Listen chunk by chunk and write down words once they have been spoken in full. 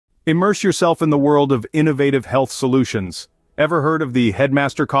Immerse yourself in the world of innovative health solutions. Ever heard of the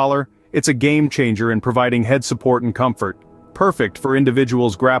Headmaster Collar? It's a game changer in providing head support and comfort. Perfect for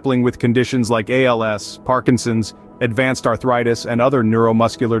individuals grappling with conditions like ALS, Parkinson's, advanced arthritis, and other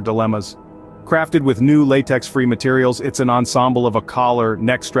neuromuscular dilemmas. Crafted with new latex-free materials, it's an ensemble of a collar,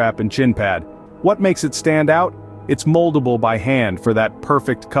 neck strap, and chin pad. What makes it stand out? It's moldable by hand for that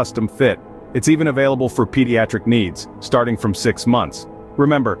perfect custom fit. It's even available for pediatric needs, starting from 6 months.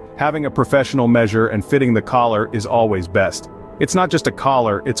 Remember, having a professional measure and fitting the collar is always best. It's not just a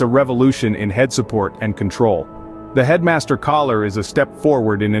collar, it's a revolution in head support and control. The Headmaster Collar is a step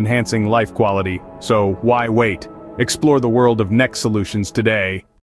forward in enhancing life quality, so why wait? Explore the world of neck solutions today.